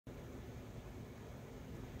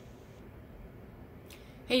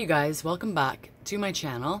Hey you guys, welcome back to my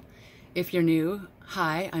channel. If you're new,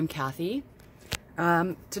 hi, I'm Kathy.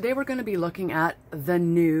 Today we're going to be looking at the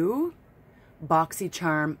new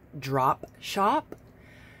BoxyCharm drop shop,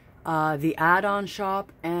 the add-on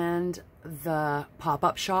shop, and the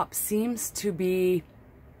pop-up shop seems to be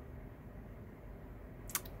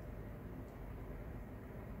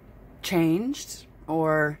changed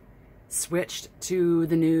or switched to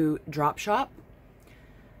the new drop shop.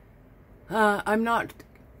 I'm not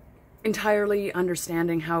entirely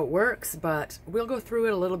understanding how it works, but we'll go through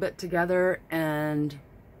it a little bit together. And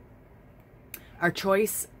our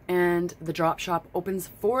choice and the drop shop opens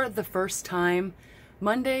for the first time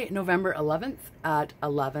Monday, November 11th at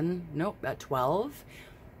 12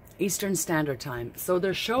 Eastern Standard Time. So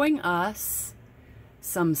they're showing us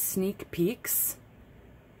some sneak peeks.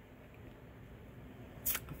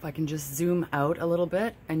 If I can just zoom out a little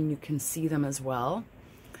bit and you can see them as well.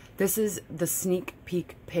 This is the sneak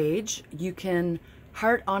peek page. You can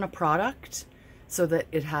heart on a product so that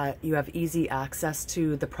you have easy access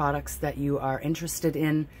to the products that you are interested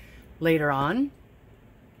in later on.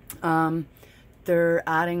 They're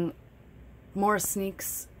adding more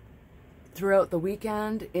sneaks throughout the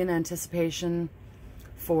weekend in anticipation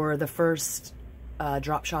for the first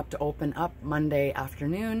drop shop to open up Monday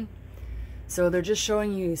afternoon. So they're just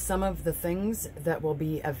showing you some of the things that will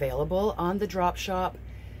be available on the drop shop.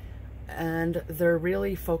 And they're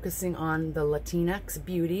really focusing on the Latinx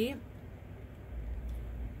beauty.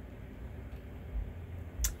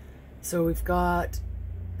 So we've got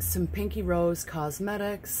some Pinky Rose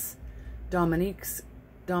Cosmetics, Dominique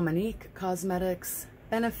Cosmetics,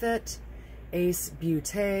 Benefit, Ace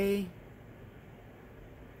Beauté,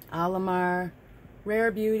 Alamar,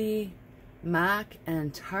 Rare Beauty, MAC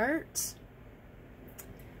and Tarte,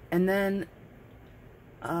 and then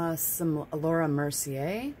some Laura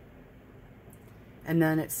Mercier. And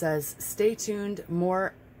then it says, stay tuned,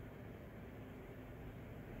 more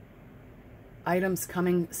items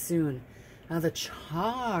coming soon. Now the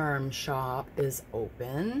charm shop is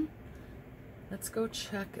open. Let's go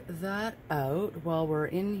check that out while we're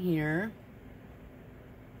in here.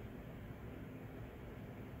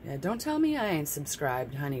 Yeah, don't tell me I ain't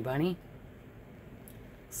subscribed, honey bunny.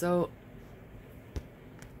 So,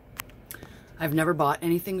 I've never bought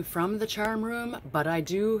anything from the charm room, but I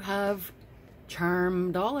do have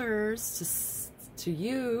charm dollars to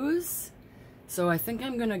use. So I think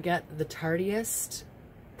I'm gonna get the Tardiest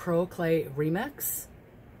Pro Clay Remix,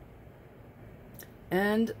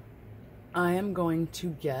 and I am going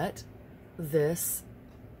to get this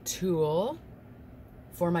tool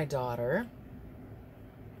for my daughter.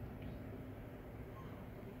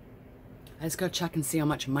 I just gotta check and see how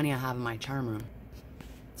much money I have in my charm room.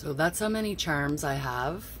 So that's how many charms I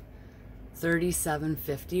have.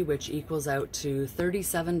 $37.50, which equals out to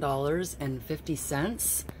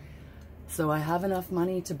 $37.50. So I have enough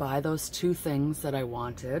money to buy those two things that I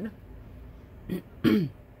wanted.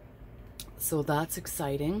 So that's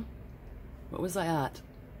exciting. What was I at?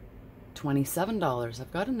 $27.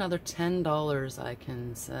 I've got another $10 I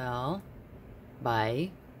can buy.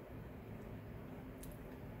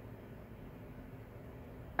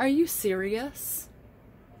 Are you serious?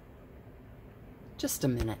 Just a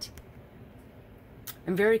minute.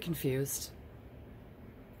 I'm very confused.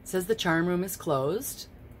 It says the charm room is closed,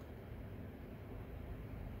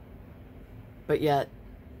 but yet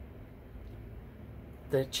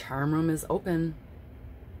the charm room is open.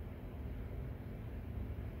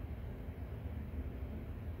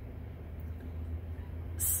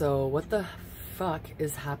 So what the fuck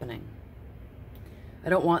is happening? I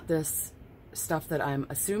don't want this stuff that I'm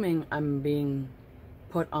assuming I'm being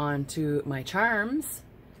put onto my charms.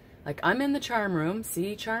 Like, I'm in the charm room,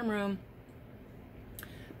 see, charm room.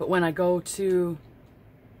 But when I go to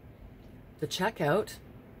the checkout,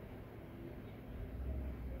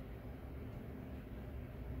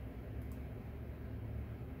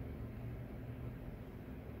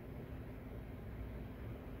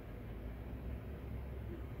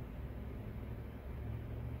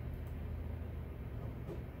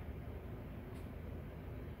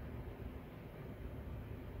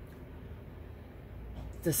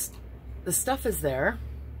 the stuff is there,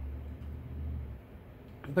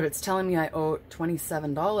 but it's telling me I owe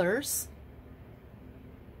 $27.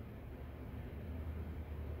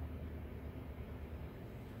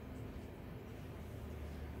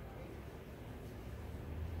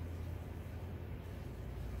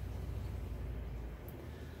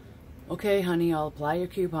 Okay, honey, I'll apply your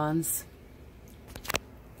coupons.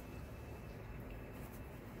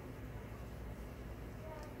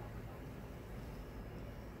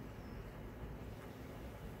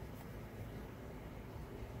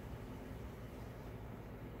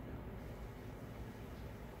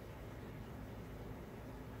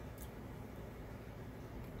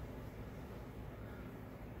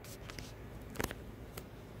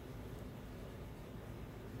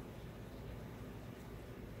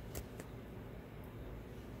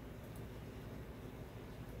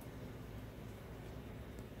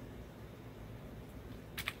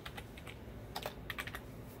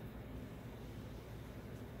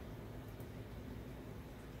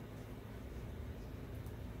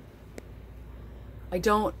 I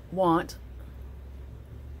don't want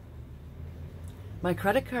my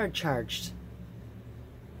credit card charged.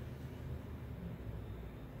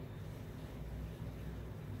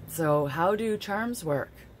 So how do charms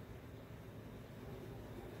work?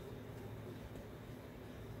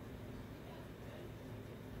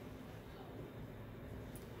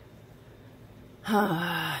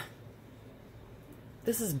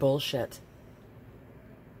 This is bullshit.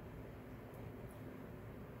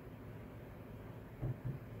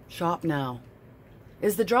 Shop now.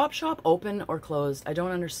 Is the drop shop open or closed? I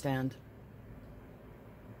don't understand.